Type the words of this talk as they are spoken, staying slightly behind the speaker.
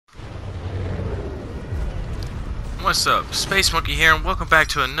what's up? Space Monkey here, and welcome back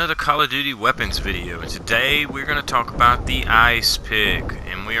to another Call of Duty weapons video. And today we're going to talk about the ice pick,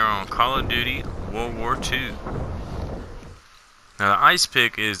 and we are on Call of Duty World War II. Now, the ice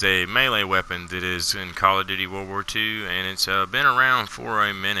pick is a melee weapon that is in Call of Duty World War II, and it's been around for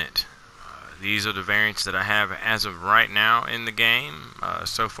a minute. These are the variants that I have as of right now in the game.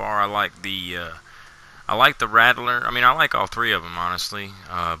 So far, I like the Rattler. I mean, I like all three of them, honestly.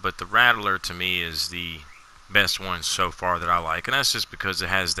 But the Rattler, to me, is the best one so far that I like. And that's just because it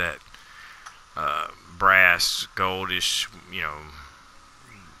has that brass, goldish,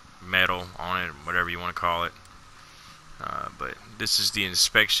 metal on it, whatever you want to call it. But this is the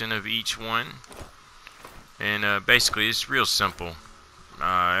inspection of each one. And basically, it's real simple.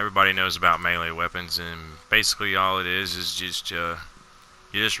 Everybody knows about melee weapons. And basically, all it is just you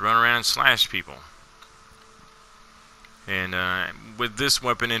just run around and slash people. And with this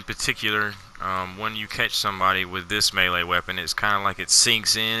weapon in particular, when you catch somebody with this melee weapon, it's kind of like it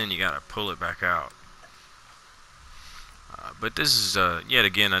sinks in and you gotta pull it back out. But this is yet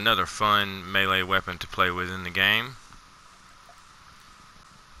again another fun melee weapon to play with in the game.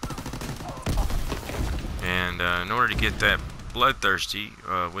 And in order to get that bloodthirsty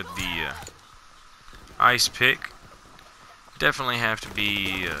with the ice pick, definitely have to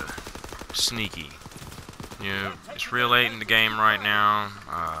be sneaky. It's real late in the game right now.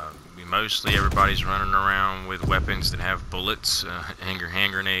 Mostly everybody's running around with weapons that have bullets, hand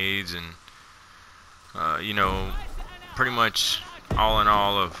grenades, and pretty much all in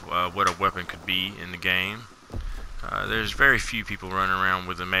all of what a weapon could be in the game. There's very few people running around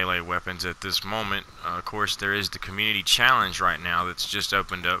with the melee weapons at this moment. Of course, there is the community challenge right now that's just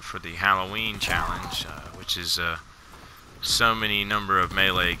opened up for the Halloween challenge, which is so many number of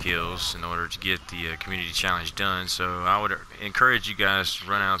melee kills in order to get the community challenge done. So I would encourage you guys to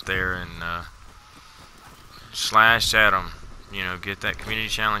run out there and slash at them, get that community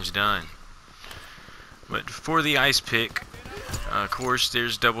challenge done. But for the ice pick, of course,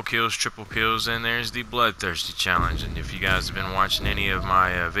 there's double kills, triple kills, and there's the bloodthirsty challenge. And if you guys have been watching any of my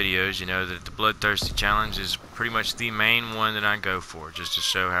videos, you know that the bloodthirsty challenge is pretty much the main one that I go for, just to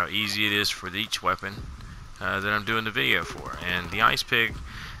show how easy it is for each weapon that I'm doing the video for. And the ice pick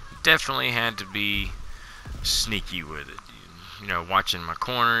definitely had to be sneaky with it. Watching my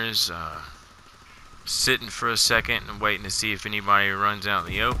corners, sitting for a second and waiting to see if anybody runs out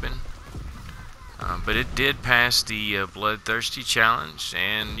in the open. But it did pass the bloodthirsty challenge,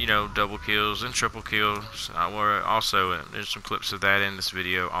 and double kills and triple kills. There's some clips of that in this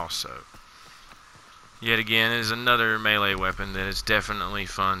video also. Yet again, it is another melee weapon that is definitely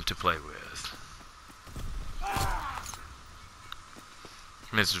fun to play with.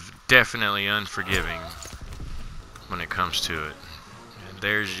 And it's definitely unforgiving when it comes to it. And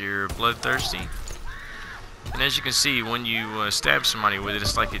there's your bloodthirsty. And as you can see, when you stab somebody with it,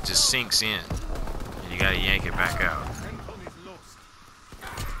 it's like it just sinks in. And you gotta yank it back out.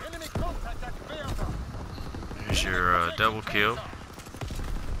 There's your double kill.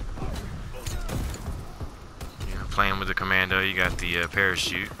 Playing with the commando, you got the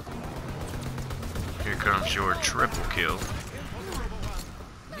parachute. Here comes your triple kill.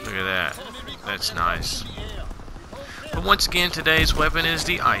 Look at that. That's nice. But once again, today's weapon is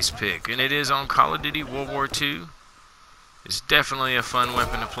the ice pick, and it is on Call of Duty World War II. It's definitely a fun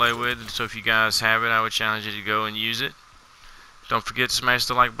weapon to play with, so if you guys have it, I would challenge you to go and use it. Don't forget to smash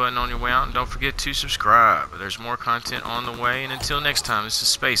the like button on your way out, and don't forget to subscribe. There's more content on the way, and until next time, this is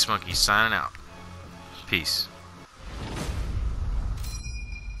Space Monkey signing out. Peace.